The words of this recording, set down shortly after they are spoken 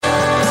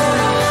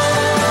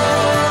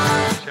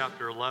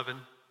11.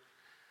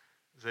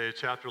 Isaiah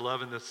chapter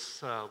 11,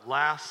 this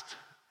last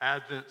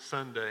Advent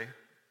Sunday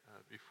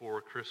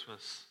before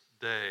Christmas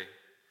Day.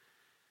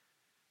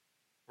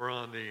 We're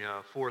on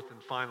the fourth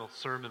and final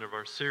sermon of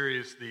our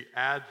series, The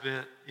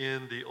Advent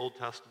in the Old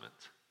Testament.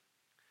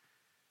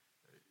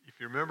 If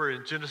you remember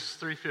in Genesis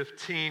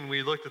 3:15,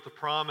 we looked at the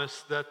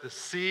promise that the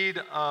seed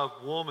of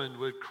woman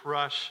would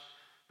crush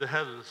the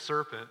head of the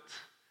serpent.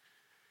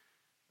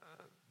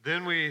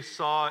 Then we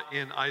saw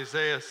in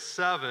Isaiah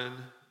 7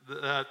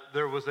 that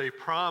there was a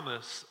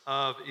promise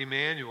of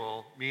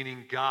Emmanuel,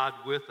 meaning God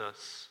with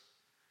us.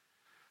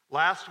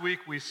 Last week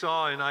we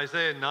saw in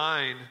Isaiah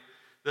 9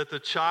 that the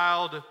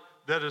child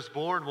that is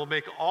born will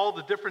make all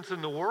the difference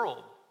in the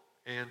world.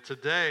 And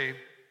today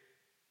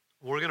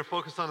we're going to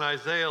focus on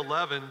Isaiah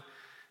 11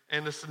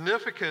 and the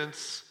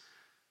significance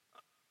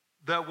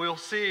that we'll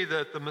see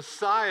that the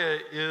Messiah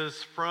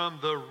is from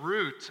the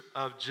root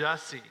of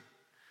Jesse.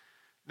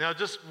 Now,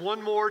 just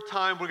one more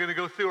time, we're going to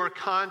go through our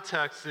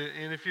context.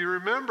 And if you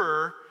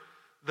remember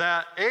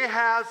that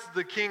Ahaz,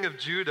 the king of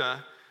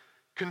Judah,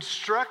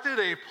 constructed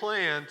a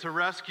plan to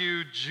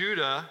rescue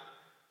Judah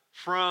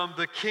from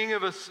the king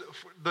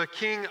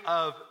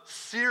of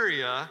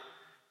Syria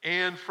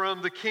and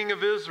from the king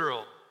of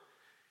Israel.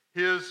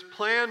 His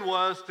plan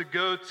was to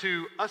go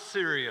to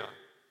Assyria,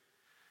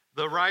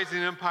 the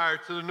rising empire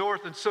to the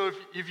north. And so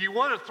if you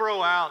want to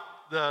throw out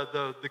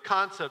the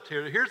concept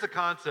here, here's the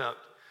concept.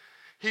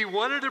 He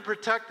wanted to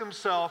protect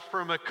himself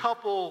from a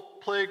couple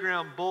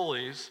playground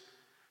bullies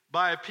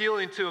by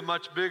appealing to a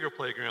much bigger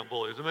playground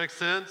bully. Does it make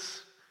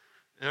sense?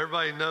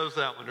 Everybody knows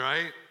that one,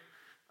 right?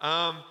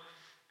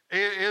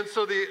 And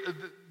so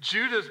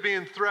Judah's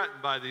being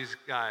threatened by these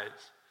guys.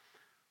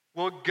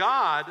 Well,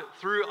 God,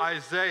 through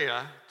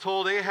Isaiah,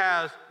 told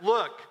Ahaz,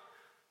 look,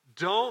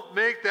 don't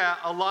make that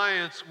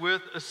alliance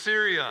with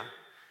Assyria.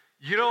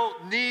 You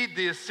don't need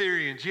the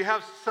Assyrians. You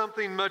have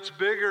something much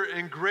bigger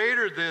and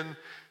greater than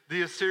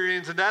the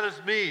Assyrians, and that is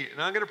me.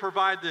 And I'm going to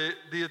provide the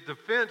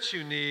defense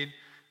you need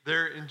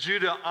there in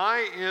Judah.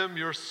 I am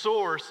your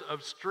source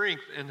of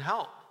strength and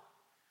help.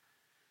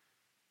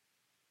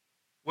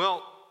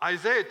 Well,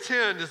 Isaiah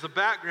 10 is the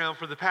background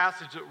for the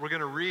passage that we're going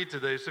to read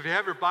today. So if you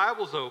have your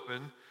Bibles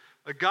open,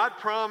 God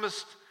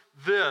promised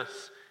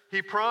this.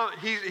 He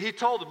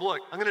told them,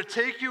 look, I'm going to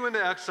take you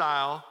into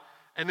exile,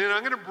 and then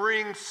I'm going to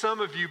bring some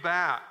of you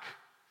back.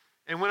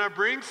 And when I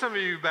bring some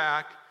of you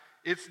back,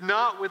 it's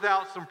not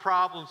without some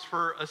problems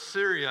for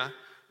Assyria.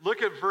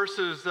 Look at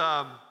verses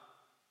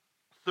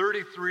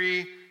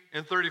 33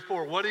 and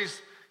 34. What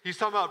he's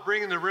talking about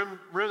bringing the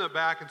remnant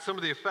back and some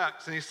of the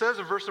effects. And he says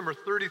in verse number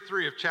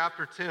 33 of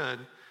chapter 10,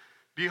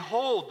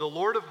 behold, the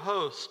Lord of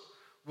hosts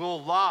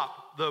will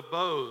lop the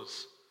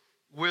bows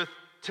with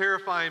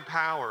terrifying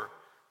power.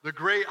 The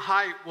great in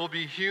height will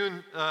be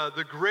hewn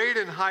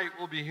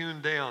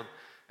down,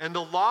 and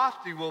the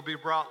lofty will be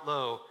brought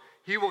low.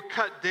 He will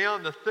cut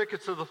down the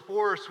thickets of the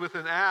forest with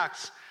an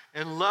axe,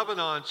 and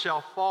Lebanon shall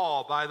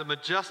fall by the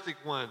majestic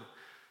one.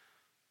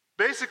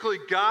 Basically,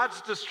 God's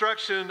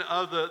destruction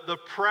of the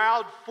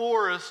proud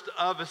forest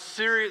of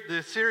the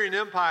Assyrian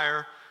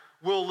Empire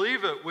will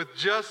leave it with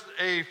just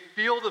a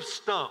field of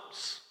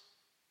stumps.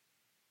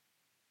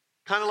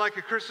 Kind of like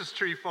a Christmas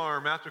tree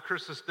farm after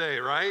Christmas Day,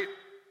 right?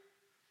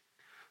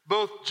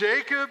 Both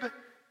Jacob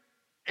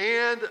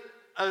and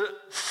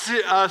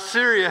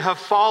Assyria have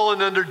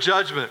fallen under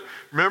judgment.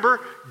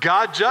 Remember,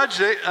 God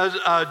judged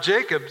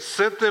Jacob,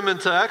 sent them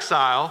into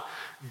exile.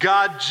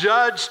 God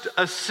judged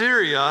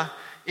Assyria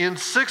in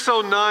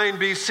 609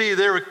 BC.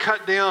 They were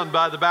cut down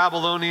by the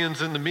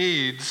Babylonians and the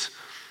Medes,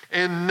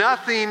 and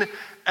nothing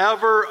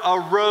ever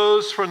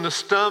arose from the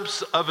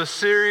stumps of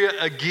Assyria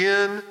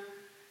again.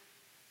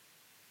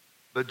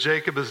 But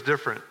Jacob is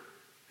different.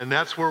 And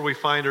that's where we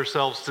find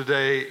ourselves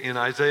today in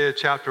Isaiah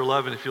chapter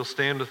 11. If you'll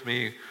stand with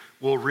me,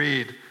 we'll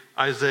read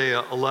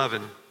Isaiah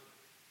 11.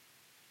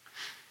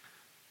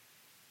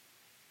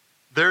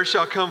 There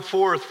shall come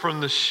forth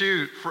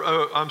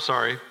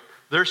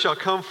There shall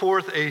come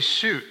forth a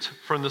shoot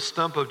from the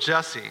stump of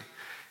Jesse,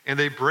 and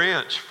a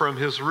branch from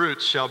his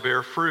roots shall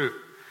bear fruit.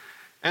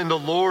 And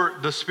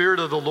the Spirit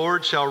of the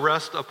Lord shall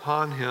rest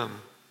upon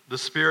him, the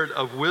Spirit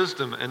of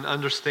wisdom and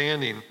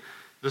understanding,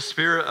 the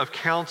Spirit of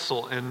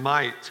counsel and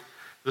might,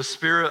 the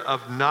Spirit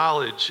of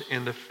knowledge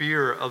and the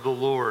fear of the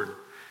Lord.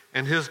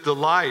 And his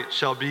delight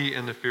shall be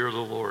in the fear of the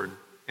Lord.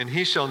 And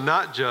he shall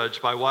not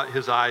judge by what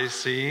his eyes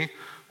see,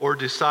 or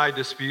decide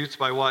disputes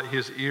by what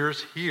his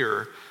ears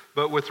hear,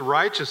 but with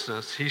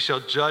righteousness he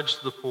shall judge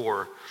the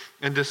poor,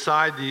 and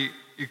decide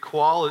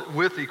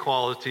with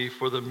equality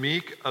for the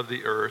meek of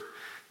the earth.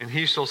 And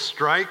he shall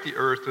strike the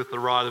earth with the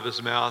rod of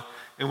his mouth,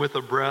 and with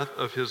the breath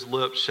of his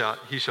lips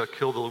he shall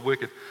kill the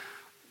wicked.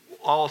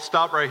 I'll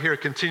stop right here,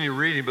 continue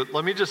reading, but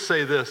let me just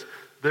say this.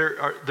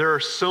 There are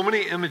so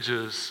many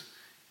images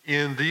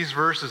in these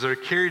verses that are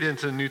carried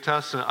into the New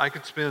Testament. I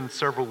could spend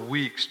several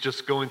weeks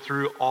just going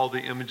through all the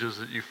images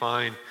that you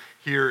find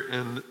here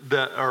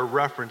that are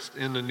referenced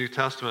in the New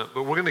Testament.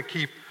 But we're going to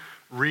keep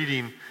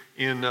reading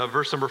in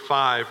verse number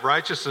 5.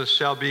 Righteousness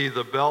shall be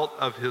the belt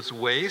of his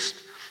waist,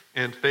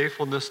 and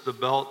faithfulness the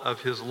belt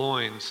of his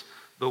loins.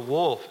 The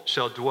wolf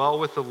shall dwell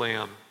with the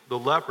lamb. The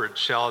leopard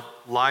shall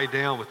lie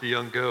down with the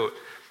young goat,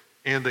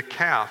 and the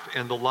calf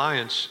and the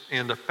lion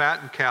and the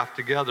fattened calf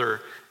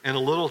together, and a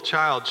little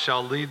child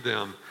shall lead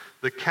them.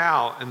 The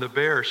cow and the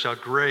bear shall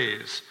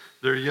graze.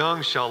 Their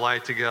young shall lie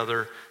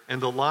together,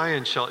 and the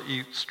lion shall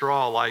eat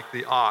straw like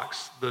the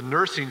ox. The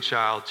nursing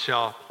child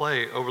shall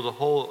play over the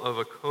hole of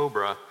a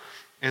cobra,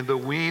 and the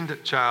weaned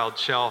child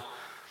shall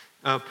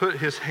put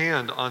his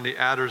hand on the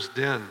adder's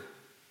den.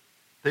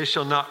 They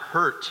shall not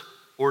hurt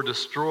or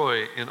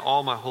destroy in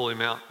all my holy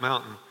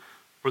mountain,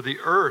 for the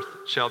earth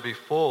shall be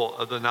full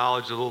of the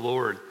knowledge of the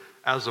Lord,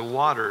 as the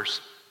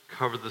waters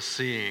cover the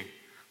sea.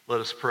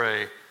 Let us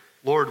pray.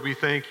 Lord, we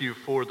thank you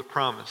for the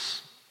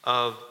promise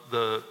of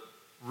the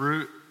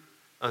root,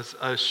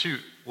 a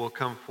shoot will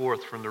come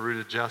forth from the root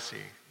of Jesse.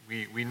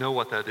 We know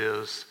what that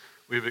is.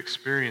 We've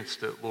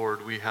experienced it,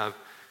 Lord. We have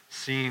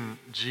seen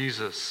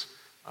Jesus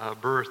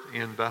birth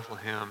in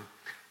Bethlehem.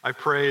 I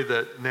pray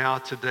that now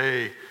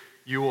today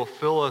you will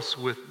fill us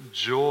with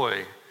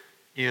joy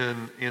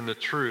in the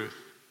truth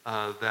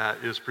that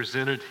is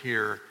presented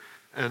here,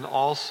 and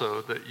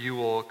also that you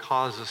will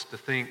cause us to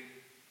think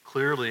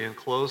clearly and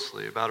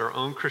closely about our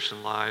own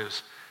Christian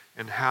lives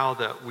and how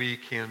that we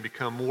can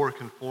become more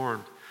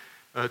conformed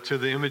to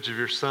the image of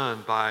your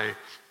Son by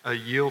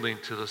yielding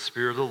to the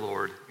Spirit of the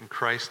Lord. In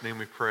Christ's name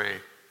we pray.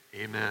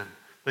 Amen.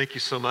 Thank you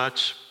so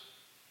much.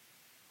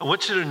 I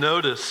want you to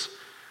notice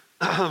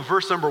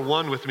verse number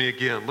 1 with me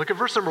again. Look at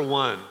verse number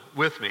 1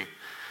 with me.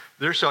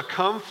 There shall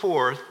come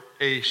forth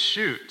a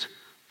shoot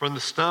from the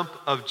stump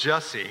of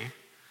Jesse,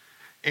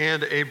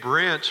 and a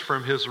branch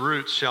from his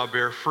roots shall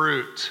bear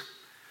fruit.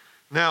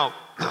 Now,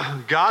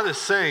 God is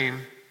saying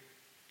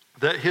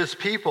that his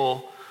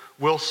people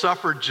will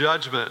suffer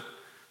judgment.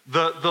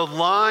 The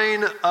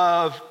line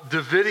of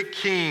Davidic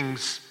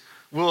kings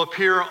will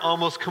appear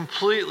almost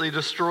completely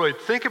destroyed.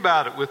 Think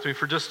about it with me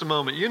for just a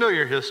moment. You know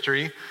your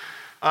history.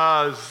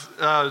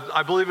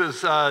 I believe it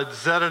was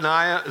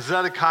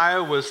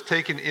Zedekiah was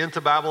taken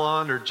into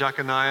Babylon, or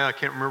Jeconiah, I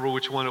can't remember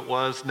which one it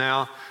was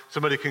now.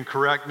 Somebody can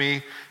correct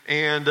me.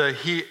 And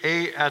he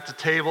ate at the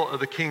table of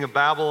the king of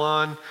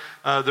Babylon.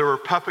 There were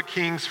puppet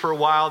kings for a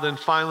while. Then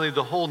finally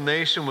the whole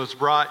nation was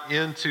brought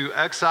into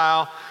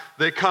exile.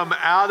 They come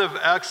out of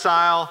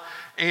exile,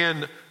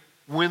 and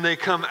when they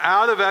come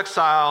out of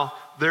exile,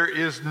 there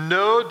is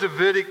no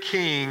Davidic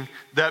king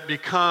that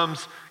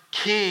becomes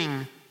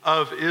king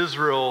of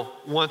Israel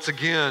once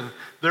again.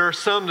 There are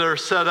some that are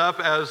set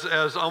up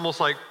as almost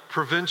like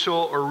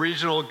provincial or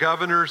regional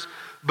governors,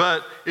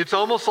 but it's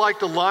almost like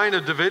the line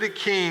of Davidic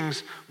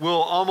kings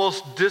will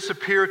almost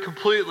disappear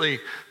completely.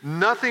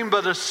 Nothing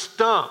but a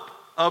stump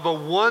of a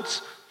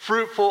once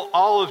fruitful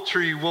olive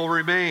tree will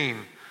remain.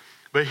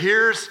 But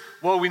here's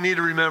what we need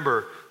to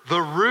remember.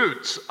 The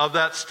roots of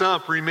that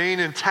stump remain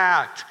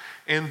intact,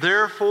 and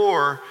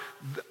therefore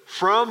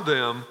from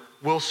them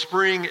will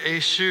spring a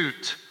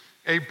shoot,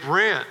 a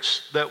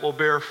branch that will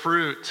bear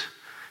fruit.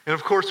 And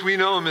of course, we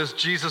know him as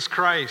Jesus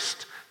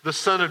Christ, the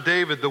Son of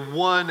David, the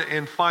one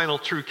and final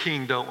true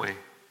King, don't we?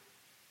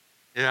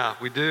 Yeah,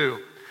 we do.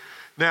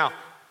 Now,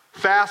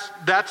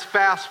 that's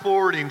fast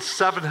forwarding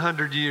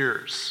 700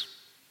 years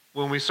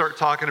when we start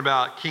talking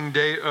about King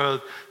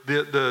David,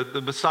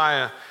 the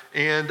Messiah.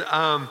 And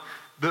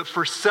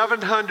for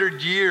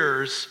 700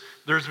 years,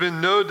 there's been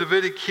no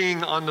Davidic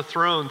king on the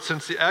throne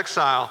since the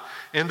exile,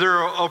 and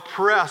they're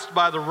oppressed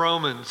by the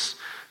Romans.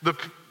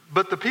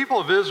 But the people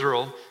of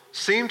Israel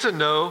seem to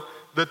know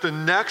that the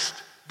next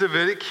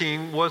Davidic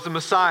king was the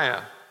Messiah.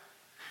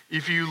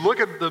 If you look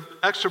at the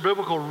extra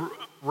biblical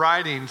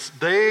writings,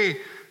 they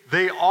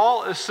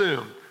all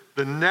assume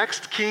the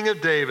next king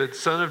of David,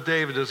 son of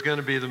David, is going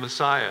to be the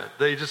Messiah.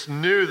 They just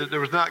knew that there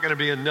was not going to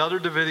be another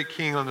Davidic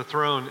king on the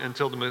throne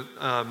until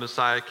the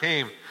Messiah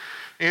came.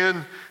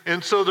 And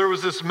so there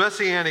was this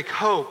messianic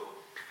hope.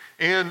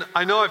 And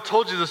I know I've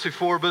told you this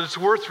before, but it's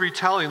worth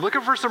retelling. Look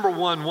at verse number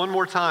 1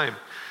 more time.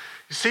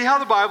 You see how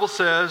the Bible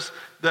says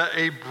that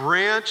a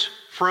branch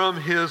from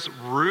his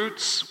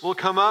roots will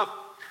come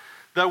up?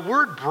 That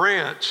word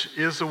branch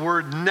is the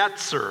word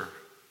netzer.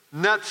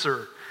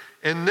 Netzer.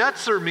 And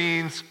netzer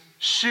means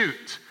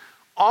shoot.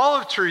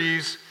 Olive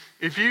trees,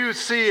 if you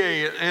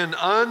see an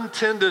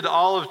untended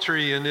olive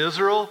tree in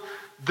Israel,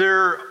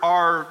 there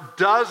are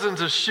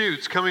dozens of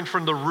shoots coming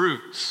from the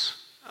roots.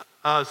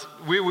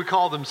 We would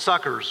call them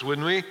suckers,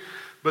 wouldn't we?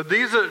 But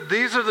these are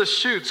the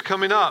shoots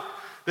coming up.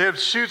 They have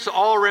shoots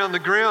all around the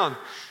ground.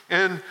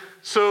 And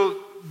so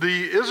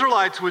the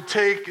Israelites would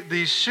take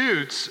these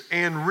shoots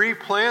and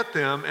replant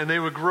them, and they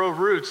would grow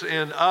roots,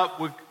 and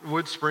up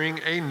would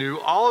spring a new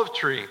olive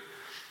tree.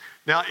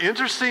 Now,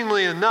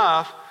 interestingly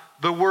enough,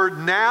 the word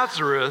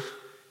Nazareth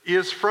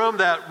is from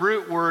that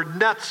root word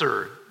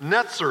netzer.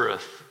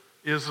 Netzereth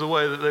is the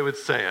way that they would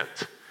say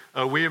it.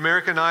 We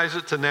Americanize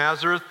it to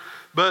Nazareth.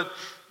 But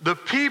the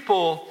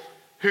people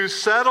who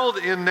settled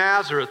in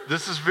Nazareth,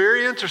 this is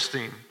very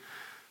interesting.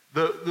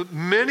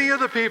 Many of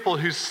the people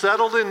who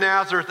settled in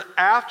Nazareth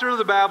after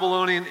the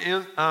Babylonian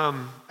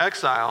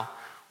exile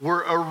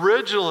were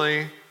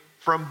originally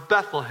from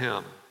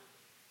Bethlehem.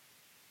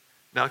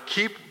 Now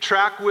keep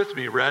track with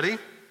me, ready?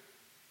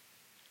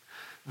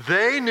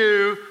 They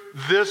knew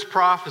this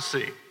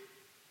prophecy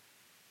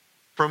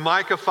from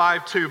Micah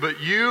 5:2. But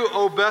you,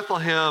 O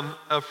Bethlehem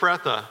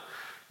Ephrathah,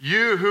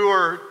 you who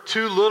are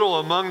too little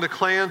among the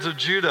clans of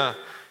Judah,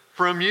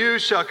 from you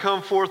shall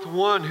come forth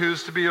one who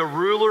is to be a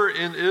ruler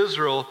in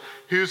Israel,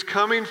 whose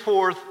coming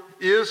forth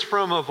is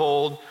from of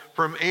old,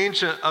 from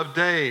ancient of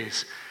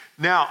days.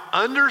 Now,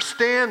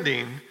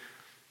 understanding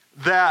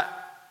that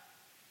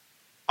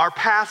our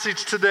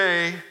passage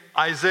today,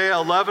 Isaiah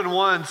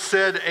 11:1,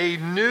 said a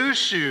new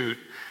shoot,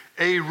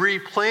 a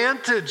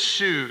replanted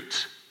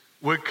shoot,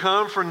 would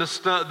come from the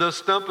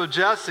stump of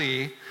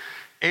Jesse,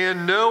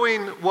 and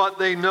knowing what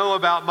they know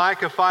about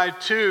Micah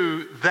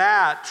 5:2,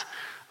 that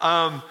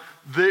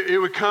it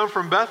would come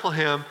from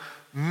Bethlehem,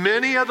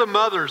 many of the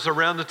mothers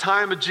around the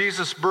time of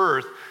Jesus'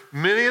 birth,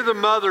 many of the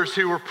mothers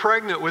who were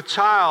pregnant with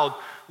child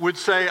would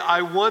say,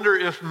 I wonder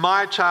if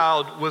my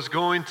child was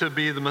going to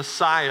be the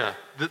Messiah.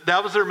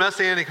 That was their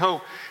messianic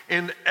hope.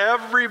 And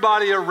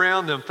everybody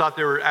around them thought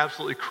they were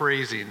absolutely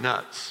crazy,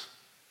 nuts.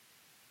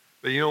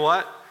 But you know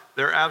what?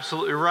 They're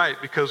absolutely right,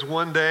 because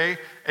one day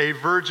a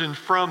virgin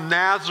from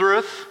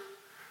Nazareth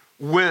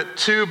went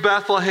to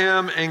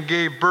Bethlehem and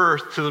gave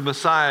birth to the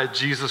Messiah,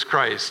 Jesus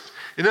Christ.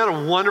 Isn't that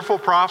a wonderful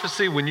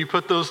prophecy when you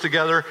put those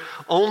together?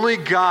 Only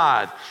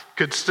God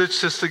could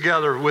stitch this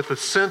together with the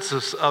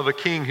census of a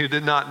king who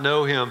did not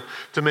know him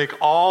to make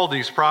all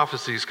these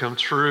prophecies come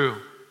true.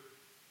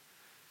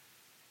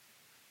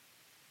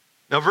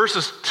 Now,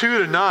 verses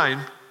 2-9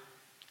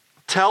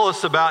 tell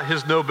us about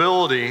his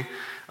nobility,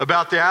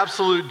 about the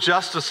absolute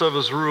justice of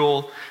his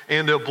rule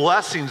and the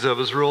blessings of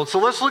his rule. So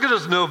let's look at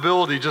his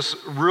nobility just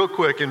real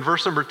quick in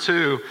verse number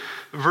 2,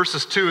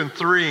 verses 2 and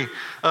 3.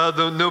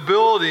 The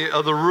nobility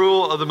of the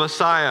rule of the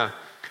Messiah.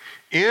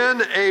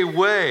 In a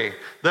way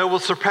that will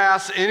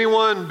surpass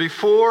anyone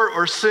before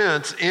or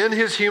since in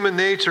his human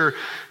nature,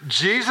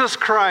 Jesus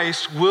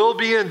Christ will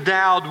be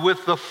endowed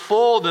with the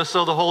fullness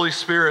of the Holy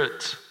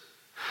Spirit.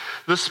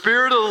 The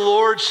Spirit of the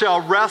Lord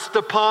shall rest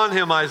upon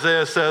him,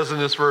 Isaiah says in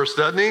this verse,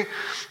 doesn't he?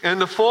 And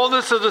the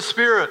fullness of the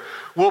Spirit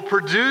will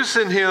produce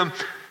in him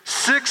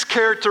 6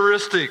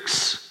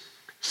 characteristics.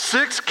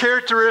 6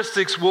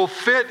 characteristics will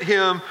fit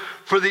him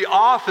for the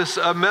office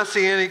of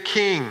Messianic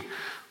King.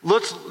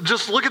 Let's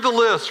just look at the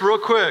list real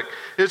quick.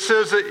 It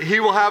says that he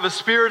will have a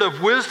spirit of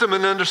wisdom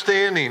and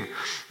understanding,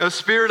 a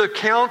spirit of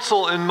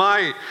counsel and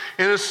might,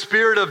 and a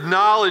spirit of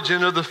knowledge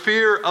and of the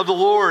fear of the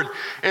Lord.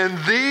 And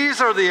these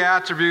are the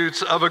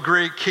attributes of a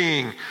great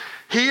king.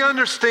 He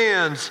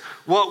understands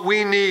what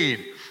we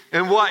need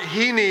and what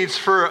he needs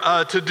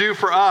to do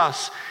for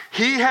us.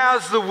 He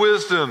has the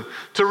wisdom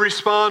to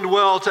respond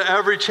well to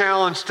every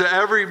challenge,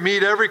 to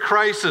meet every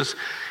crisis.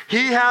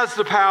 He has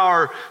the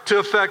power to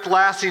effect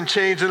lasting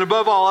change. And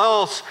above all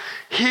else,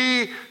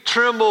 he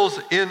trembles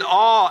in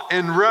awe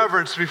and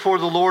reverence before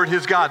the Lord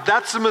his God.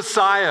 That's the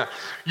Messiah.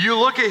 You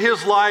look at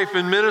his life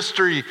and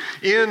ministry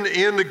in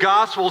the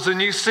Gospels, and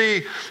you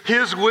see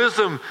his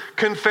wisdom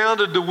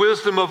confounded the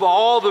wisdom of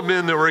all the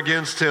men that were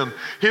against him.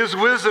 His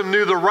wisdom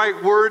knew the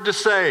right word to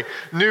say,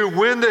 knew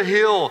when to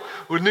heal,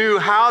 knew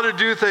how to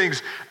do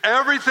things.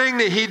 Everything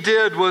that he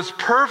did was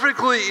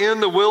perfectly in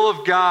the will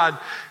of God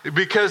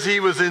because he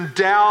was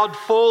endowed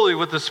fully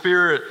with the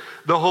Spirit,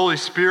 the Holy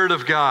Spirit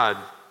of God.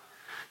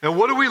 Now,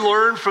 what do we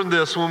learn from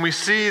this when we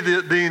see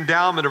the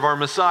endowment of our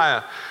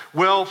Messiah?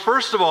 Well,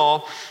 first of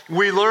all,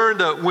 we learn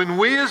that when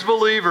we as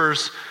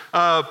believers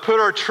put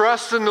our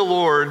trust in the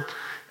Lord,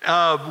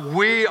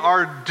 we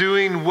are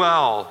doing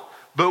well.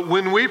 But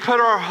when we put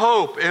our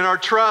hope and our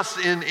trust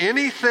in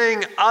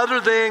anything other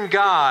than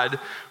God,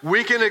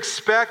 we can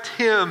expect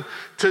him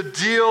to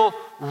deal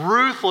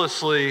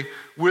ruthlessly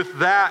with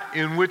that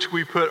in which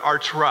we put our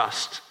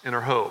trust and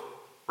our hope,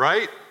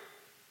 right?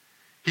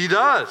 He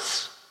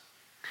does.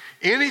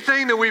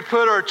 Anything that we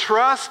put our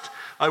trust,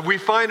 we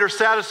find our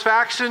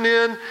satisfaction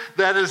in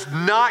that is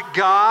not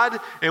God,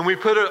 and we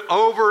put it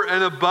over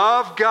and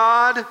above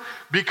God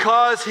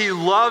because he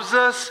loves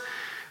us,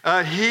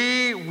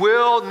 he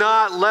will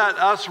not let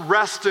us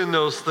rest in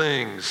those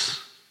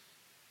things.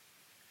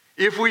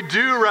 If we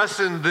do rest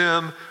in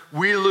them,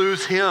 we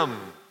lose him.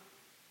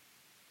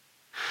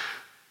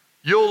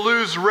 You'll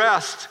lose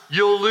rest.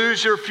 You'll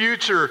lose your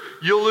future.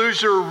 You'll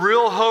lose your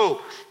real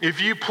hope if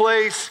you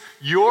place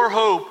your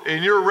hope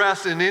and your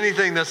rest in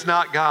anything that's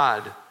not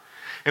God.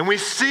 And we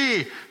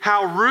see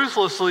how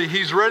ruthlessly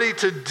he's ready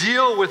to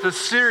deal with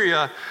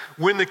Assyria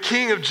when the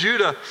king of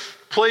Judah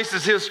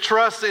places his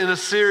trust in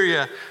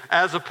Assyria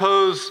as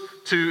opposed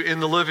to in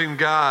the living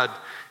God.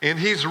 And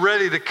he's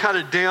ready to cut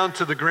it down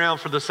to the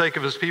ground for the sake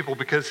of his people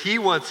because he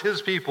wants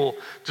his people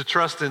to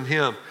trust in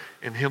him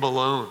and him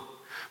alone.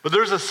 But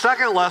there's a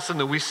second lesson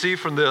that we see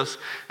from this,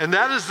 and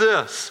that is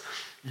this.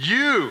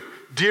 You,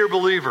 dear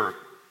believer,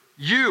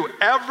 you,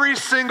 every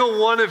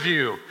single one of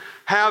you,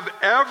 have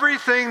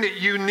everything that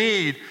you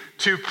need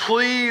to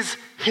please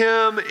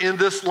him in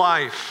this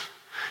life.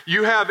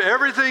 You have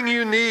everything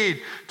you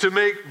need to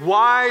make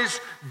wise,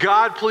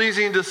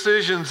 God-pleasing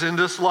decisions in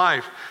this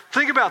life.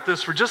 Think about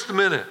this for just a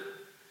minute.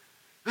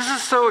 This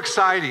is so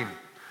exciting.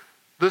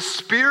 The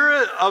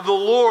Spirit of the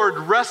Lord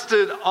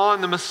rested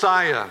on the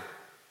Messiah,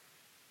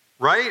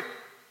 right?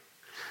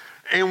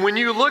 And when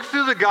you look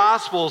through the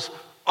Gospels,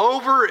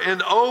 over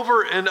and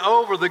over and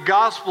over, the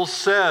Gospel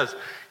says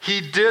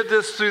he did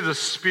this through the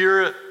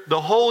Spirit.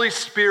 The Holy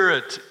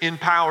Spirit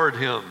empowered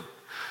him.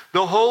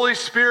 The Holy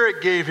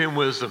Spirit gave him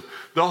wisdom.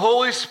 The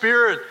Holy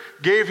Spirit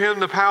gave him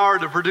the power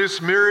to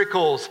produce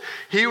miracles.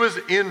 He was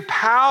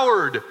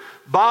empowered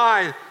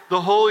by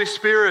the Holy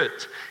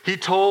Spirit. He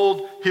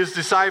told his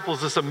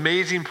disciples this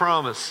amazing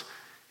promise,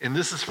 and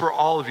this is for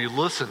all of you.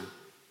 Listen.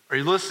 Are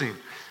you listening?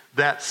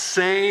 That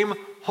same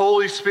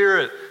Holy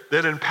Spirit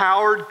that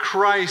empowered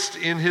Christ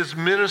in his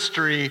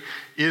ministry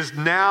is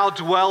now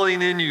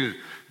dwelling in you.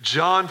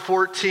 John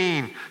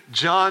 14,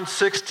 John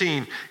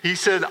 16, he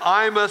said,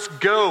 I must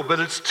go, but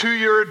it's to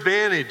your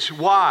advantage.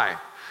 Why?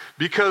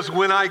 Because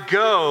when I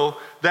go,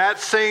 that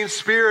same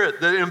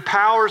Spirit that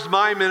empowers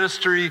my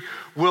ministry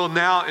will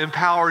now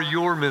empower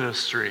your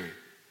ministry.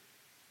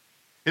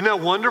 Isn't that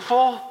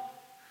wonderful?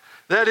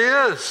 That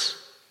is.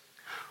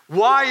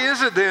 Why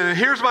is it then, and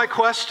here's my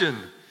question,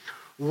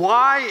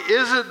 why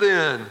is it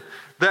then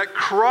that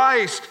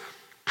Christ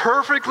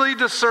perfectly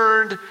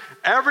discerned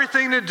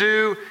everything to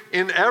do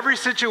in every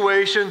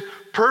situation,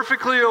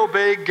 perfectly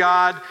obeyed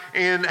God,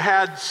 and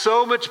had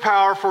so much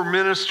power for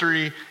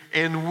ministry,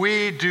 and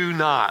we do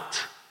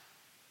not?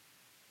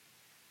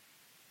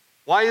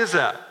 Why is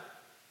that?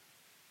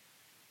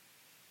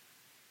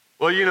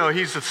 Well, you know,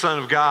 he's the Son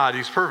of God.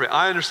 He's perfect.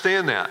 I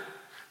understand that.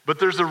 But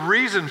there's a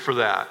reason for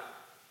that,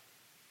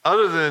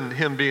 other than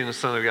him being the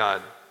Son of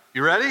God.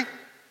 You ready?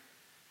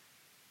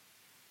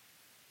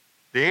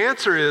 The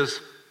answer is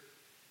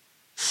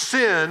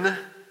sin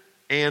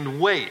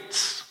and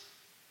weights.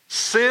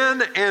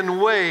 Sin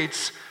and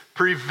weights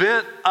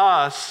prevent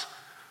us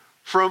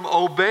from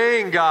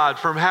obeying God,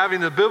 from having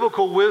the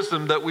biblical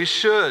wisdom that we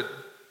should.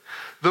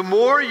 The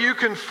more you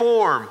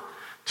conform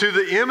to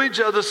the image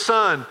of the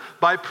Son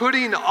by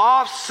putting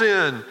off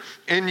sin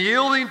and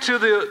yielding to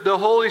the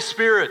Holy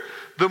Spirit,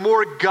 the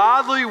more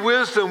godly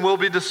wisdom will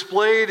be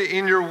displayed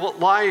in your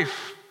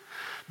life.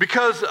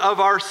 Because of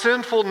our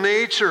sinful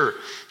nature,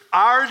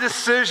 our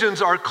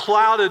decisions are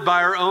clouded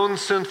by our own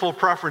sinful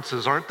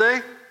preferences, aren't they?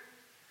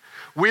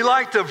 We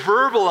like to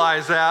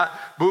verbalize that,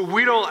 but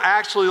we don't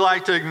actually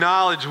like to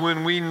acknowledge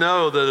when we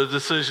know that a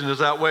decision is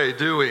that way,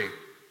 do we?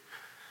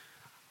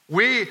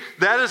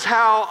 That is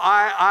how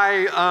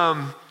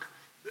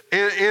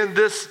and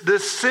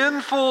this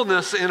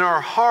sinfulness in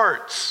our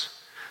hearts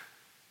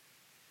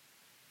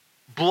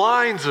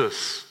blinds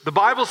us. The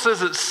Bible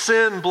says that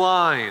sin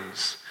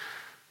blinds.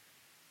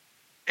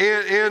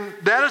 And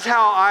that is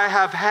how I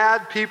have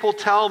had people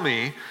tell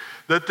me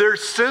that their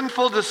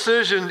sinful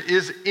decision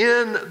is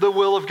in the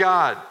will of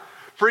God.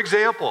 For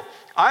example,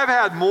 I've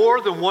had more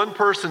than one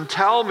person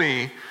tell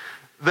me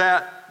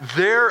that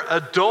their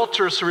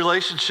adulterous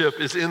relationship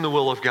is in the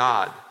will of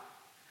God.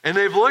 And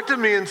they've looked at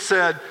me and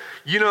said,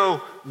 you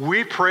know,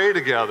 we pray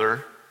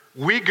together,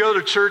 we go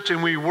to church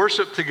and we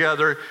worship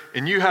together,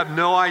 and you have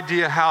no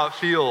idea how it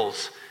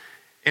feels.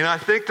 And I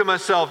think to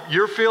myself,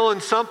 you're feeling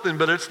something,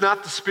 but it's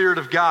not the Spirit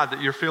of God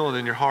that you're feeling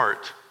in your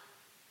heart,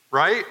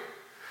 right?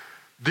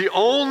 The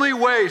only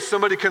way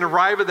somebody can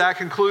arrive at that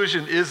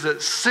conclusion is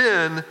that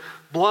sin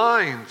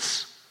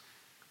blinds.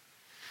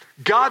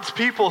 God's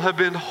people have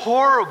been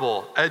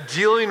horrible at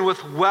dealing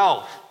with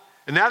wealth,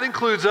 and that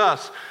includes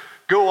us.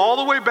 Go all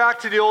the way back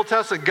to the Old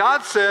Testament.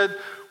 God said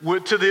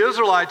to the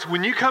Israelites,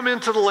 when you come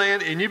into the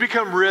land and you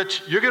become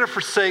rich, you're going to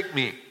forsake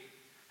me.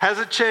 Has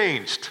it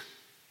changed?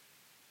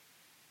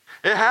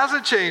 It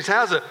hasn't changed,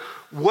 has it?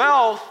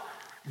 Wealth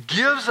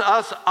gives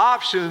us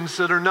options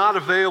that are not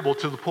available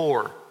to the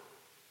poor.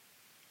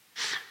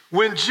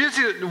 When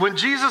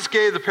Jesus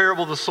gave the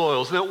parable of the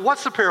soils, now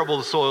what's the parable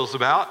of the soils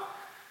about?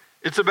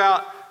 It's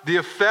about the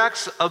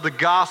effects of the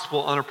gospel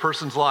on a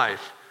person's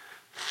life.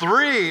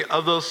 3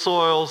 of those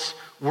soils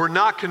were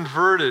not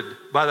converted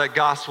by that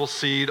gospel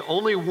seed.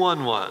 Only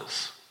one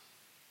was,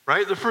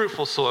 right? The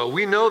fruitful soil.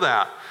 We know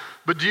that.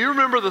 But do you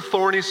remember the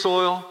thorny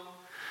soil?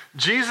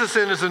 Jesus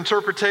in his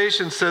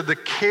interpretation said the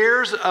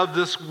cares of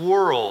this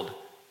world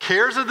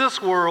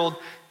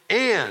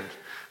and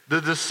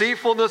the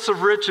deceitfulness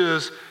of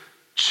riches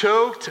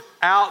choked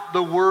out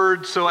the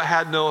word so it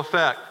had no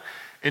effect.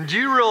 And do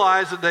you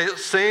realize that the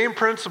same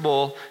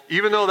principle,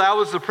 even though that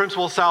was the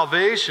principle of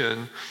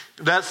salvation,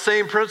 that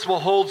same principle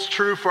holds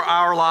true for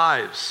our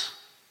lives,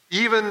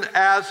 even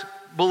as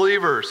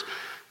believers.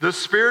 The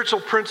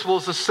spiritual principle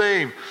is the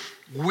same.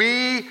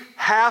 We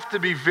have to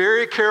be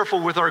very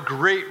careful with our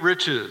great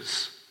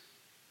riches.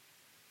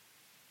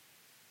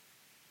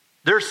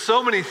 There's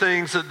so many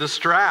things that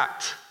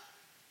distract.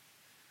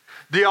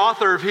 The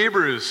author of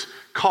Hebrews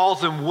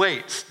calls them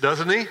weights,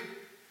 doesn't he?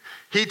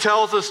 He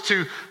tells us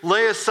to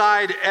lay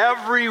aside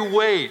every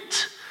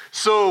weight.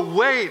 So a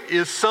weight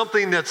is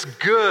something that's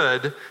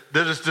good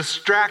that is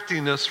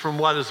distracting us from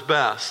what is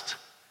best.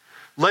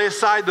 Lay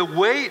aside the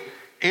weight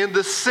and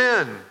the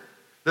sin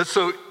that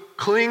so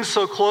clings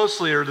so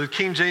closely, or the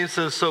King James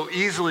says so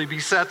easily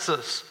besets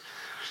us.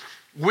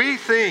 We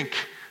think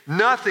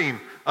nothing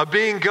of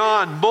being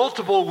gone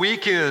multiple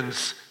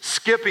weekends,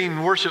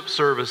 skipping worship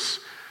service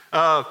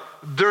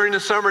during the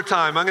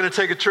summertime. I'm going to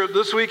take a trip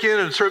this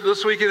weekend, and a trip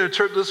this weekend, and a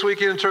trip this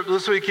weekend, and a trip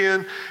this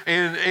weekend,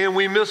 and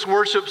we miss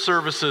worship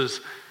services.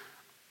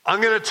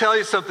 I'm going to tell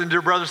you something,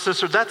 dear brother,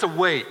 sister, that's a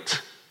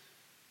weight.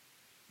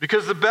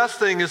 Because the best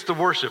thing is to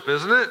worship,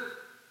 isn't it?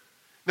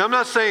 Now, I'm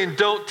not saying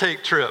don't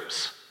take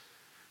trips,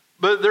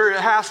 but there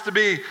has to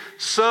be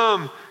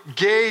some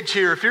gauge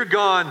here. If you're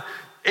gone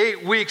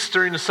 8 weeks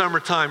during the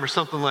summertime or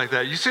something like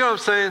that, you see what I'm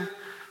saying?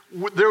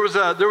 There was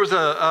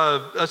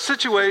a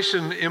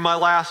situation in my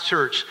last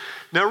church.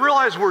 Now,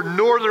 realize we're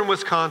northern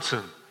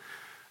Wisconsin.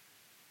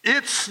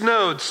 It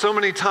snowed so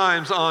many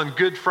times on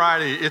Good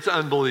Friday, it's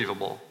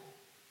unbelievable.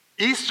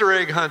 Easter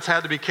egg hunts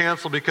had to be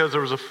canceled because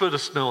there was a foot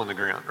of snow on the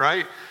ground,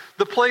 right?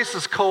 The place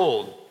is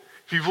cold.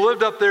 If you've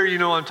lived up there, you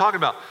know what I'm talking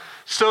about.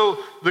 So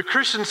the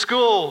Christian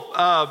school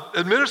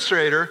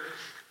administrator,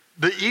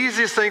 the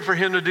easiest thing for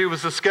him to do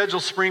was to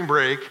schedule spring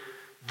break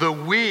the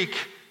week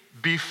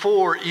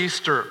before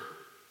Easter.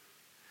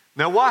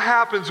 Now, what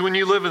happens when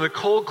you live in a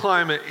cold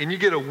climate and you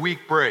get a week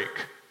break?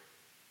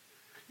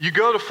 You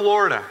go to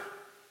Florida.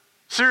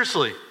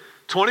 Seriously,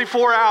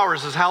 24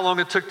 hours is how long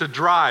it took to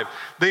drive.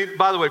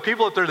 By the way,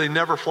 people up there, they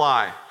never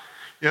fly.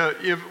 You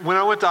know, when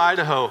I went to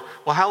Idaho,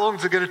 well, how long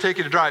is it going to take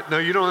you to drive? No,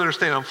 you don't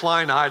understand. I'm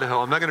flying to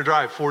Idaho. I'm not going to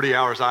drive 40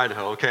 hours to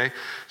Idaho, okay?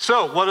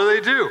 So what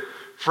do?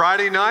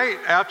 Friday night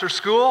after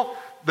school,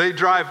 they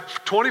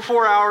drive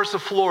 24 hours to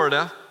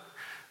Florida.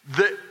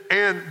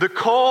 And the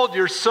cold,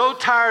 you're so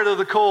tired of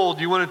the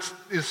cold, you want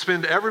to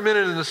spend every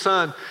minute in the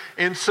sun.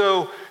 And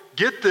so,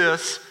 get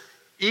this,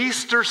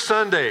 Easter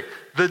Sunday,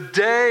 the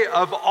day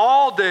of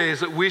all days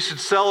that we should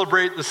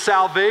celebrate the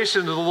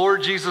salvation that the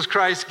Lord Jesus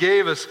Christ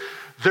gave us,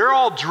 they're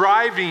all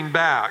driving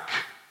back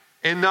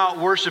and not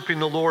worshiping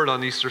the Lord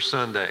on Easter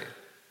Sunday.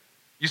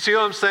 You see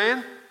what I'm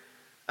saying?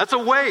 That's a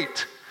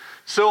weight.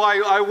 So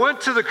I went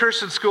to the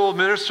Christian school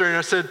administrator and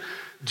I said,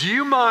 do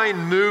you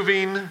mind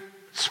moving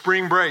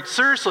spring break?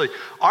 Seriously,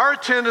 our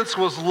attendance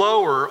was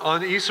lower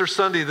on Easter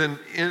Sunday than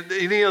in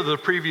any of the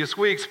previous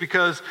weeks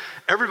because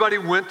everybody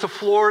went to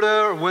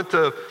Florida or went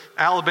to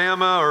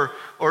Alabama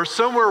or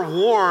somewhere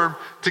warm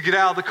to get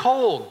out of the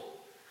cold.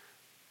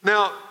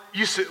 Now,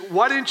 you say,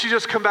 why didn't you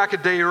just come back a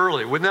day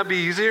early? Wouldn't that be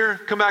easier?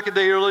 Come back a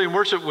day early and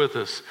worship with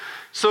us.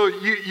 So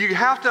you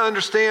have to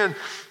understand,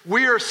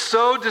 we are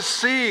so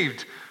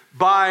deceived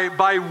by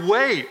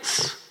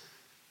weights.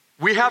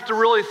 We have to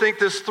really think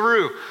this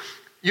through.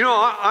 You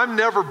know, I'm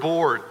never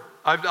bored.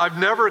 I've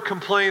never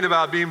complained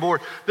about being bored.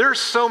 There's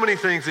so many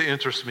things that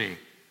interest me.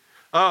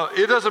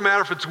 It doesn't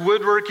matter if it's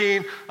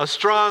woodworking,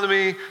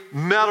 astronomy,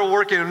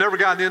 metalworking. I've never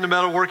gotten into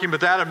metalworking,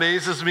 but that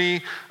amazes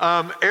me.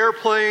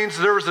 Airplanes,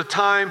 there was a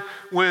time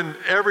when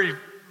every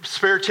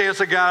spare chance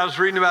I got, I was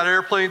reading about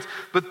airplanes.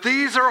 But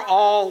these are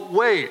all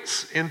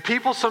weights, and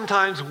people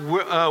sometimes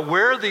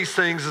wear these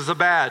things as a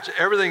badge.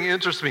 Everything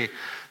interests me.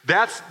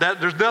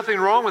 There's nothing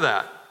wrong with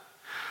that.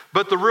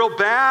 But the real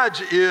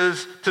badge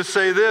is to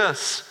say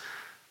this: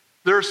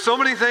 there are so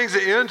many things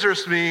that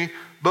interest me,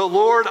 but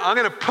Lord, I'm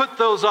going to put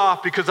those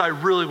off because I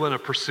really want to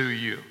pursue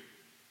you.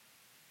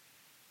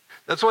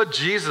 That's what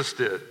Jesus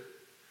did.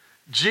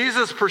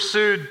 Jesus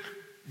pursued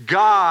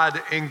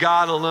God and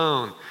God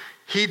alone.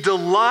 He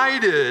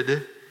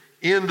delighted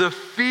in the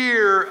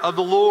fear of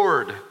the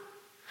Lord.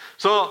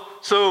 So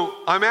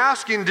I'm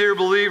asking, dear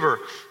believer,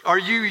 are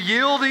you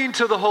yielding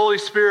to the Holy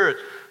Spirit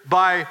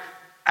by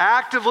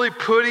actively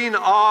putting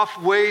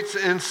off weights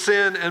and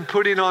sin and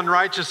putting on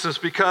righteousness?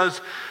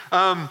 Because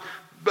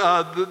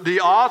the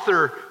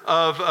author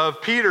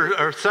of Peter,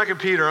 or 2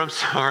 Peter,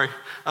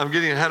 I'm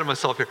getting ahead of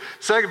myself here.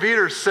 2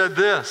 Peter said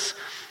this.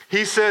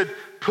 He said,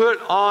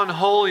 put on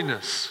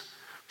holiness,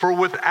 for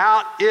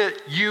without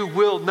it you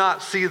will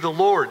not see the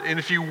Lord. And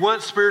if you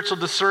want spiritual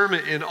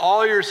discernment in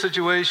all your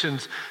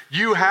situations,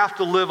 you have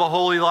to live a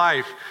holy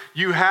life.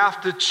 You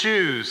have to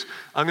choose.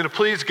 I'm going to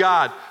please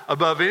God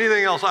above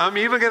anything else. I'm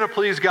even going to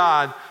please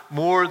God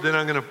more than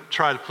I'm going to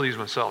try to please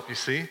myself, you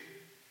see?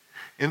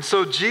 And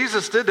so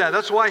Jesus did that.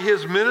 That's why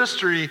his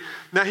ministry,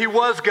 now he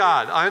was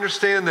God, I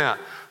understand that.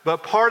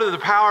 But part of the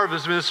power of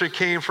his ministry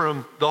came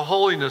from the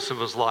holiness of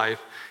his life.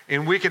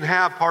 And we can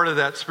have part of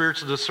that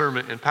spiritual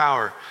discernment and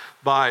power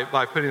by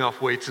putting off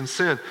weights and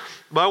sin.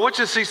 But I want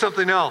you to see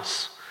something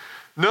else.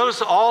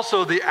 Notice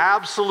also the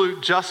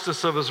absolute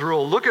justice of his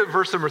rule. Look at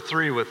verse number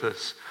 3 with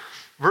us.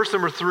 Verse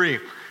number 3,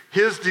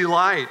 his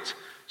delight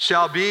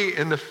shall be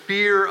in the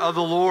fear of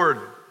the Lord.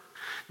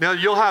 Now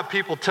you'll have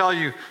people tell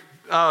you,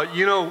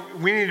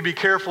 we need to be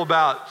careful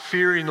about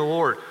fearing the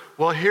Lord.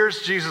 Well,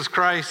 here's Jesus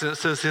Christ, and it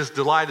says his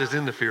delight is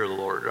in the fear of the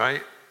Lord,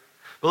 right?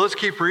 But let's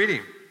keep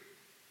reading.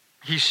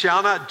 He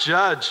shall not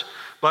judge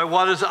by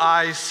what his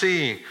eyes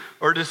see,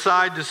 or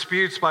decide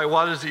disputes by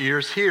what his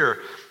ears hear.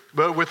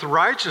 But with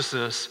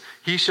righteousness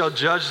he shall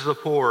judge the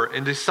poor,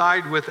 and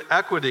decide with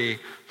equity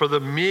for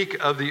the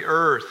meek of the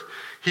earth.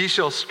 He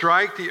shall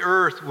strike the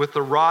earth with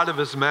the rod of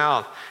his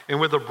mouth, and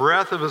with the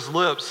breath of his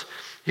lips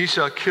he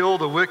shall kill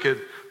the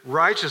wicked.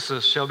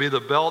 Righteousness shall be the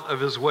belt of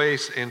his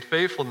waist, and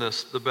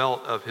faithfulness the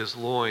belt of his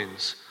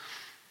loins.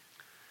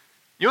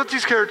 You know what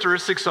these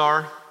characteristics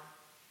are?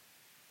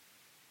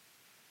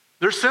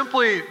 They're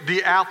simply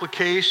the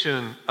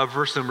application of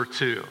verse number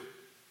 2.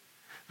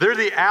 They're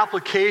the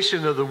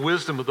application of the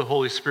wisdom of the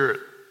Holy Spirit.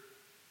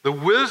 The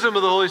wisdom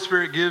of the Holy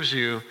Spirit gives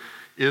you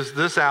is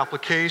this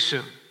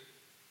application.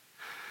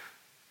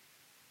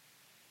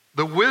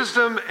 The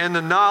wisdom and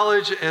the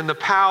knowledge and the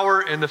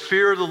power and the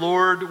fear of the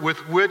Lord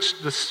with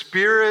which the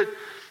Spirit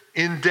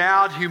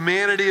endowed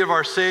humanity of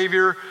our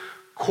Savior,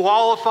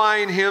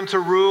 qualifying him to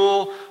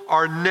rule,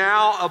 are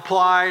now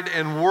applied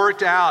and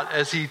worked out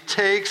as he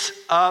takes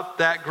up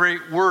that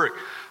great work.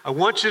 I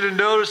want you to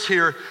notice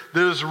here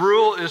that his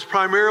rule is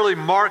primarily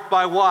marked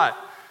by what?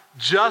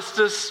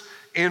 Justice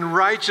and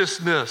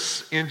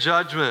righteousness in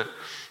judgment.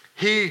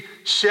 He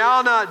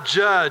shall not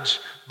judge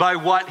by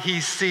what he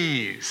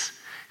sees.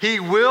 He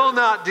will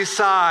not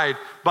decide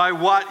by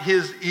what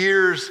his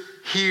ears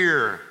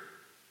hear.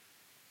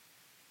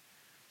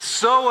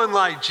 So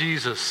unlike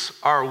Jesus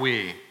are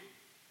we.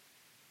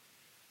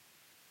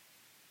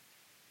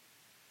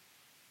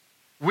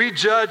 We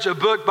judge a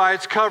book by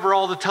its cover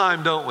all the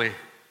time, don't we?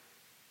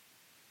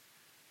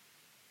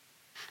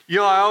 You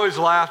know, I always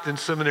laughed in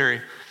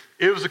seminary.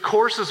 It was the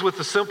courses with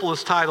the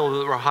simplest title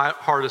that were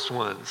hardest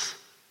ones.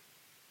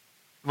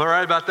 Am I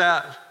right about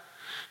that?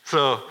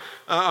 So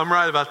I'm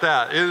right about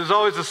that. It was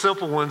always the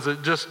simple ones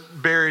that just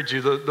buried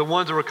you. The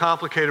ones that were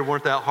complicated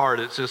weren't that hard,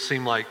 it just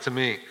seemed like to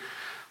me.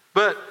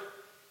 But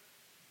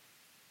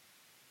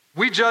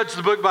we judge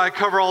the book by a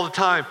cover all the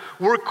time.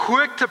 We're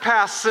quick to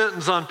pass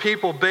sentence on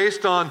people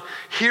based on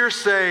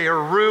hearsay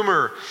or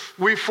rumor.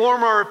 We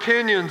form our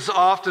opinions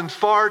often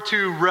far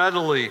too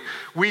readily.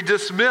 We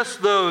dismiss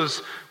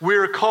those we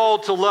are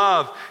called to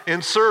love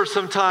and serve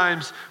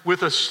sometimes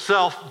with a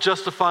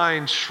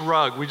self-justifying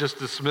shrug. We just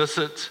dismiss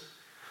it.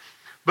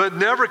 But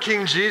never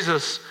King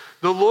Jesus.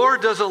 The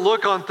Lord doesn't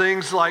look on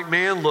things like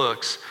man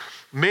looks.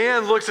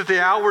 Man looks at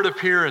the outward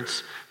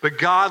appearance, but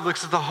God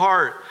looks at the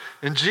heart.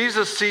 And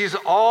Jesus sees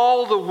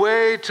all the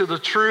way to the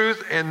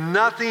truth, and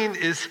nothing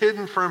is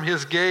hidden from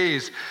his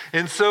gaze.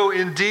 And so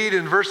indeed,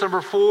 in verse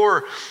number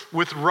 4,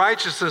 with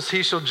righteousness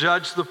he shall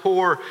judge the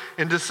poor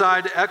and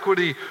decide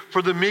equity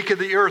for the meek of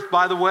the earth.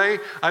 By the way,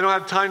 I don't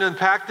have time to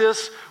unpack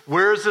this.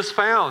 Where is this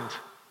found?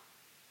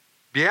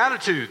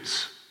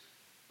 Beatitudes,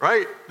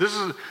 right? This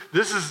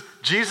is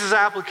Jesus'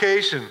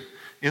 application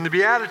in the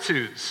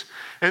Beatitudes.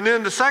 And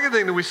then the second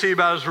thing that we see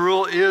about his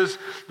rule is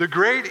the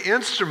great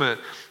instrument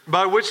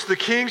by which the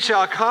king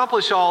shall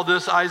accomplish all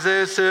this,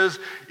 Isaiah says,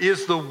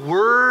 is the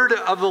word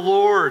of the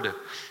Lord.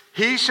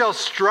 He shall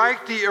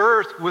strike the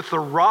earth with the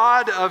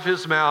rod of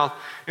his mouth,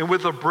 and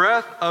with the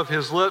breath of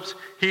his lips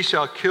he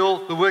shall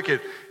kill the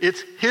wicked.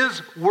 It's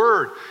his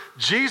word.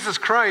 Jesus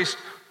Christ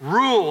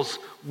rules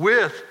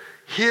with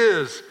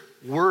his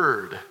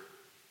word.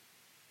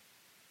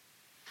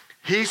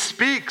 He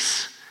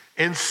speaks,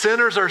 and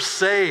sinners are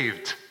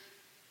saved.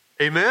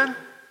 Amen?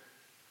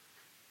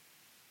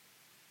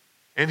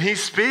 And he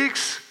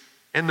speaks,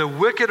 and the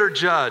wicked are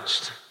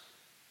judged.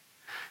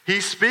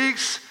 He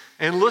speaks,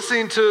 and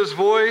listening to his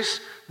voice,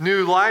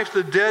 new life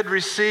the dead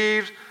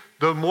received,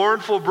 the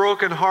mournful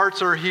broken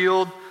hearts are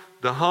healed,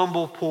 the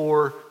humble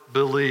poor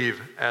believe,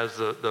 as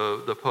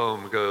the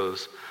poem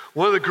goes.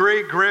 One of the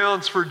great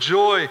grounds for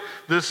joy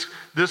this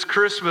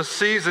Christmas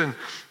season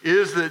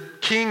is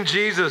that King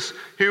Jesus,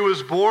 who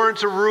was born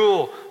to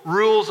rule,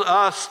 rules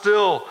us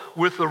still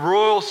with the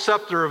royal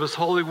scepter of his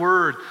holy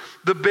word.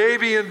 The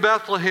baby in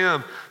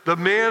Bethlehem, the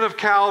man of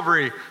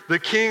Calvary, the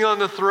king on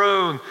the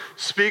throne,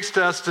 speaks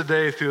to us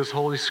today through his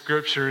holy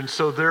scripture. And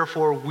so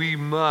therefore we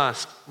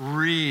must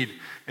read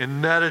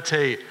and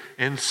meditate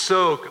and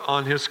soak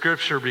on his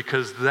scripture,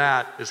 because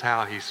that is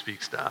how he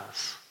speaks to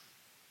us.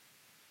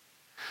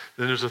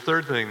 Then there's a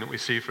third thing that we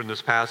see from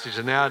this passage,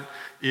 and that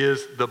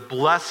is the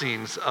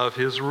blessings of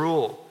his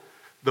rule.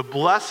 The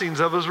blessings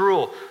of his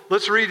rule.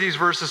 Let's read these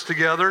verses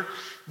together.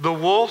 The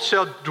wolf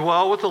shall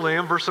dwell with the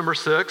lamb, verse number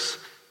 6.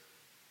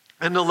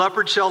 And the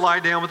leopard shall lie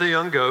down with the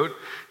young goat,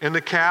 and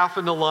the calf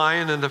and the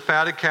lion and the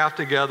fatted calf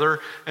together,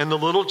 and the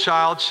little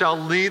child shall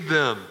lead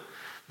them.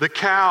 The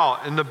cow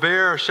and the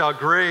bear shall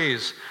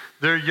graze,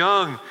 their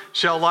young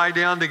shall lie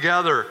down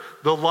together.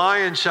 The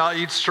lion shall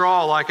eat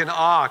straw like an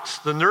ox.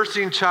 The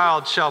nursing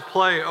child shall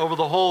play over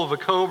the hole of a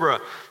cobra.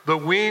 The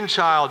weaned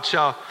child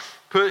shall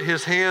put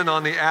his hand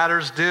on the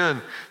adder's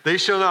den. They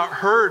shall not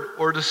hurt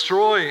or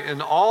destroy in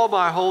all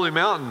my holy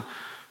mountain.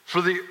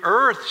 For the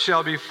earth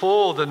shall be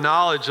full of the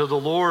knowledge of the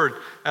Lord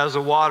as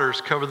the waters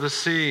cover the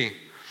sea.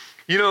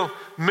 You know,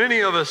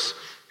 many of us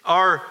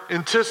are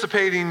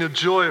anticipating the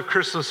joy of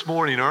Christmas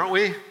morning, aren't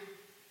we?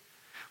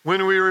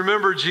 When we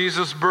remember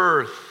Jesus'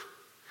 birth.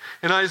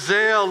 And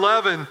Isaiah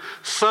 11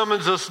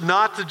 summons us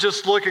not to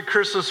just look at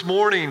Christmas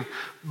morning,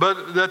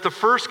 but at the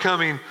first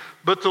coming,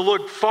 but to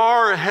look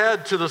far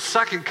ahead to the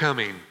second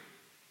coming.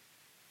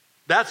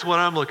 That's what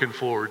I'm looking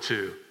forward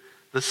to.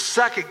 The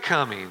second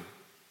coming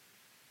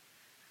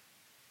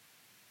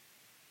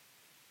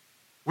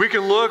We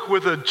can look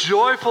with a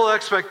joyful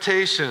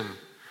expectation.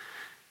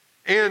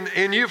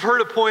 And you've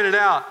heard it pointed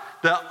out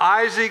that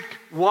Isaac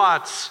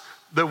Watts,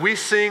 that we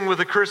sing with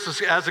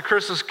as a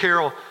Christmas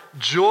carol,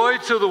 Joy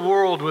to the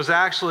World, was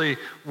actually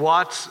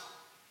Watts'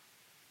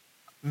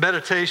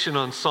 meditation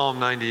on Psalm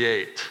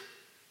 98.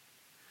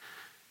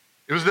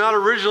 It was not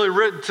originally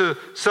written to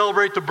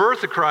celebrate the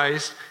birth of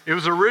Christ. It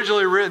was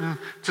originally written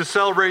to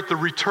celebrate the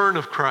return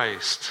of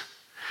Christ.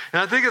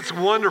 And I think it's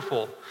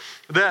wonderful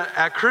that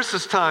at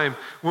Christmas time,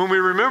 when we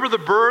remember the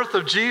birth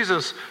of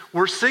Jesus,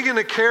 we're singing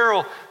a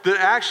carol that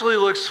actually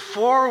looks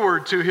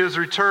forward to his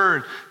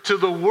return, to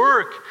the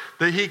work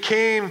that he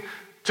came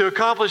to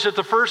accomplish at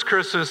the first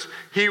Christmas,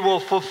 he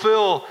will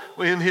fulfill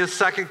in his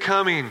second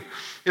coming.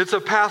 It's a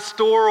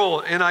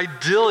pastoral and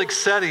idyllic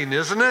setting,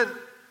 isn't it?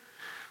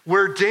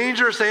 Where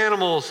dangerous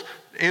animals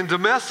and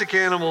domestic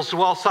animals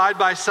dwell side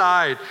by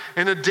side,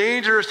 and the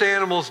dangerous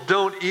animals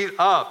don't eat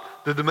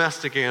up the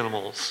domestic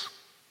animals.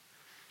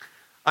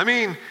 I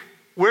mean,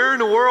 where in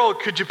the world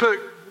could you put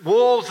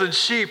wolves and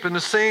sheep in the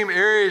same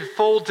area,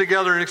 fold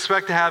together, and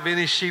expect to have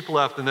any sheep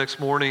left the next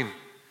morning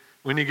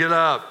when you get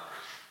up?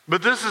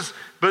 But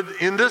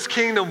in this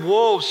kingdom,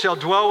 wolves shall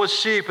dwell with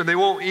sheep, and they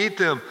won't eat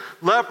them.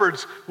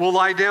 Leopards will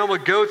lie down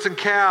with goats and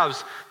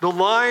calves. The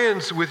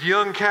lions with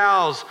young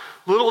cows.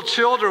 Little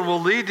children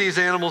will lead these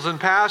animals in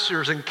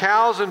pastures, and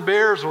cows and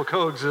bears will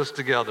coexist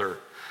together.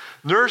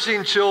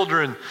 Nursing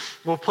children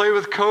will play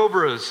with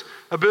cobras.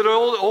 A bit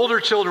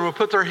older children will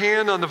put their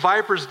hand on the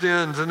viper's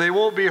dens, and they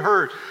won't be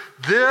hurt.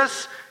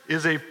 This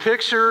is a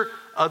picture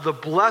of the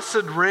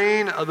blessed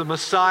reign of the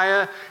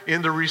Messiah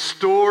in the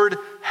restored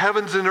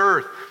heavens and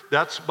earth.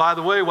 That's, by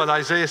the way, what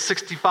Isaiah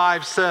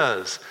 65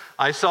 says.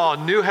 I saw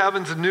new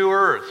heavens and new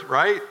earth,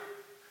 right?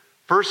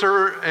 First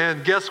earth,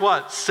 and guess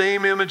what?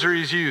 Same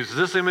imagery is used.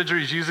 This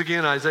imagery is used again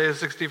in Isaiah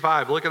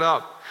 65. Look it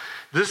up.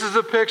 This is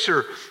a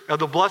picture of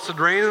the blessed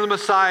reign of the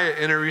Messiah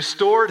in a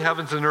restored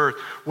heavens and earth,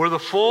 where the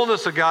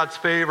fullness of God's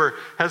favor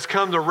has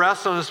come to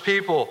rest on his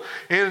people.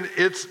 And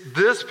it's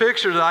this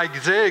picture that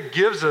Isaiah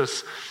gives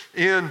us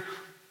in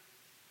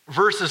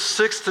verses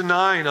 6 to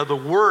 9 of the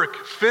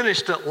work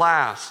finished at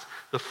last.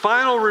 The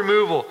final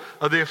removal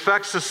of the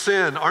effects of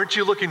sin. Aren't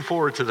you looking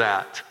forward to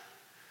that?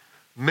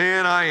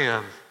 Man, I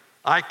am.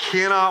 I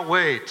cannot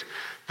wait.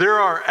 There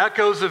are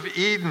echoes of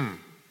Eden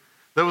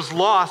that was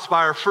lost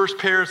by our first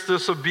parents'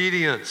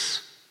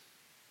 disobedience.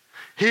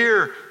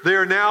 Here, they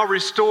are now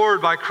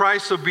restored by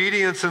Christ's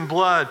obedience and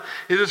blood.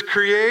 It is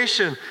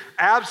creation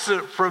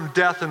absent from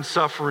death and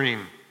suffering,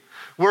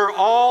 where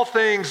all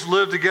things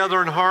live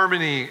together in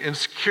harmony and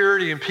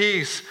security and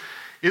peace.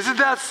 Isn't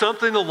that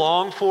something to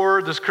long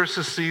for this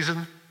Christmas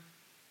season?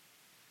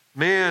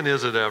 Man,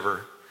 is it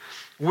ever.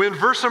 When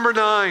verse number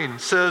 9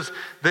 says,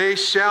 they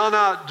shall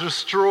not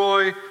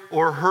destroy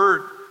or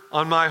hurt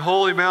on my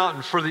holy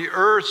mountain, for the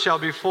earth shall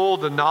be full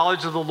of the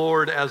knowledge of the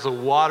Lord as the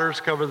waters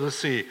cover the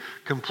sea.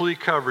 Complete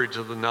coverage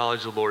of the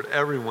knowledge of the Lord.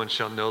 Everyone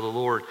shall know the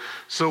Lord.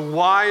 So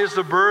why is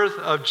the birth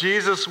of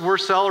Jesus we're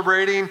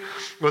celebrating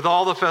with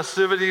all the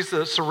festivities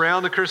that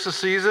surround the Christmas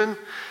season?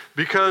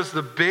 Because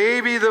the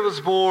baby that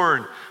was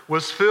born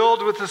was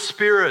filled with the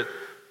Spirit,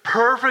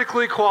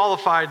 perfectly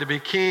qualified to be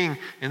King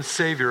and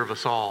Savior of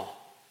us all.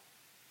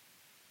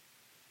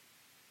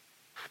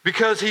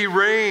 Because he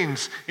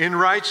reigns in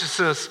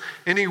righteousness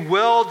and he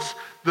wields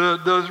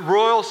the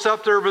royal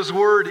scepter of his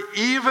word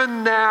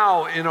even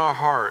now in our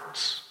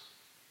hearts.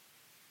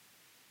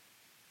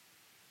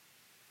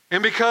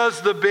 And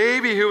because the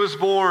baby who was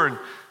born,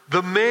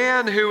 the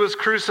man who was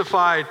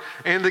crucified,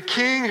 and the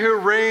king who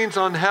reigns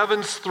on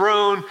heaven's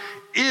throne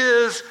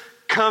is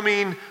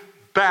coming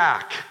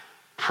back.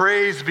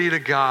 Praise be to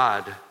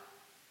God.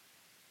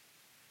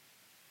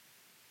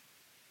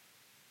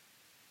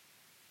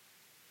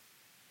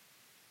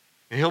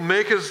 And he'll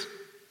make his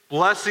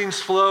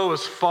blessings flow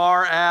as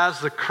far as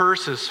the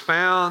curse is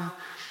found.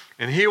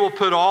 And he will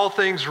put all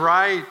things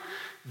right.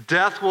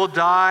 Death will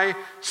die.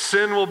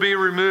 Sin will be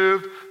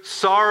removed.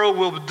 Sorrow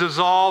will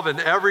dissolve. And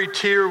every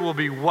tear will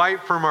be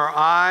wiped from our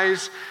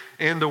eyes.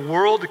 And the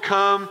world to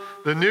come,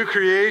 the new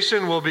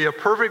creation, will be a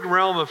perfect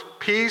realm of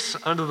peace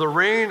under the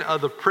reign of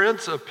the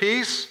Prince of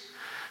Peace.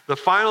 The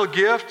final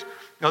gift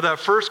of that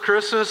first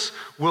Christmas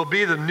will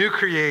be the new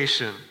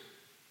creation,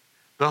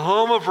 the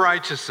home of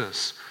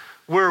righteousness,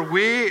 where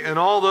we and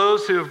all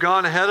those who have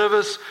gone ahead of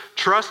us,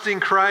 trusting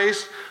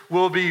Christ,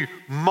 will be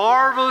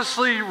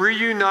marvelously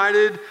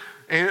reunited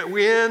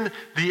in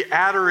the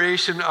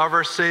adoration of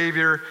our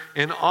Savior.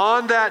 And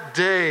on that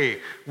day,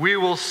 we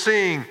will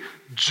sing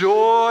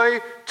joy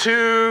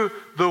to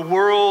the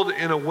world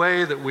in a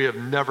way that we have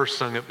never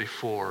sung it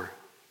before.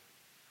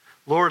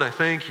 Lord, I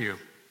thank you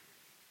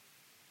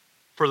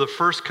for the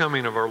first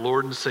coming of our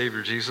Lord and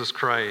Savior, Jesus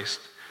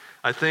Christ.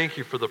 I thank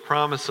you for the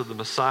promise of the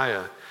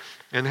Messiah,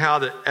 and how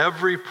that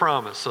every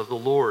promise of the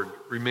Lord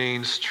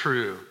remains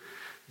true.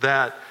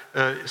 That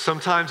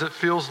sometimes it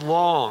feels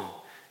long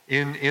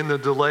in the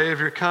delay of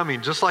your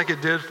coming, just like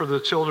it did for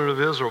the children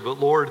of Israel. But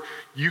Lord,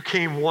 you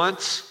came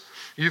once,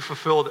 You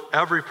fulfilled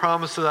every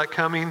promise of that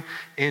coming,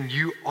 and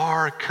you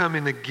are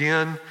coming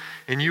again,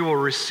 and you will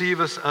receive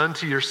us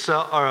unto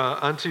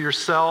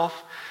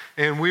yourself,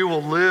 and we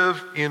will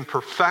live in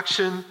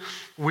perfection.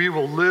 We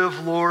will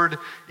live, Lord,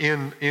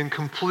 in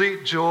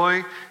complete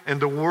joy, and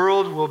the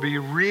world will be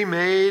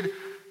remade.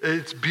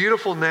 It's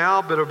beautiful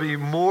now, but it'll be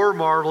more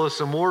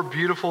marvelous and more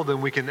beautiful than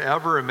we can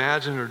ever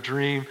imagine or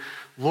dream.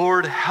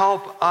 Lord,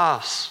 help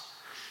us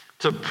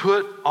to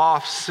put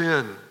off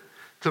sin,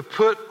 to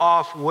put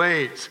off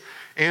weights,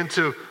 and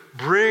to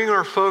bring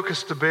our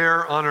focus to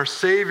bear on our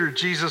Savior,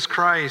 Jesus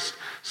Christ,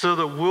 so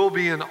that we'll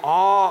be in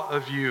awe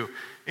of you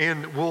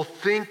and we'll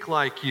think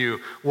like you.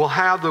 We'll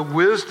have the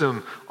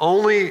wisdom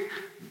only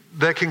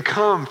that can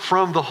come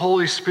from the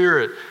Holy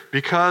Spirit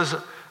because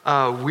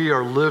we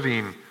are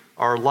living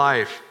our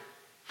life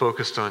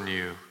focused on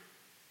you.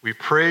 We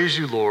praise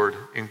you, Lord,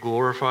 and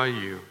glorify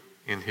you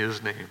in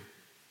his name.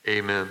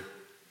 Amen.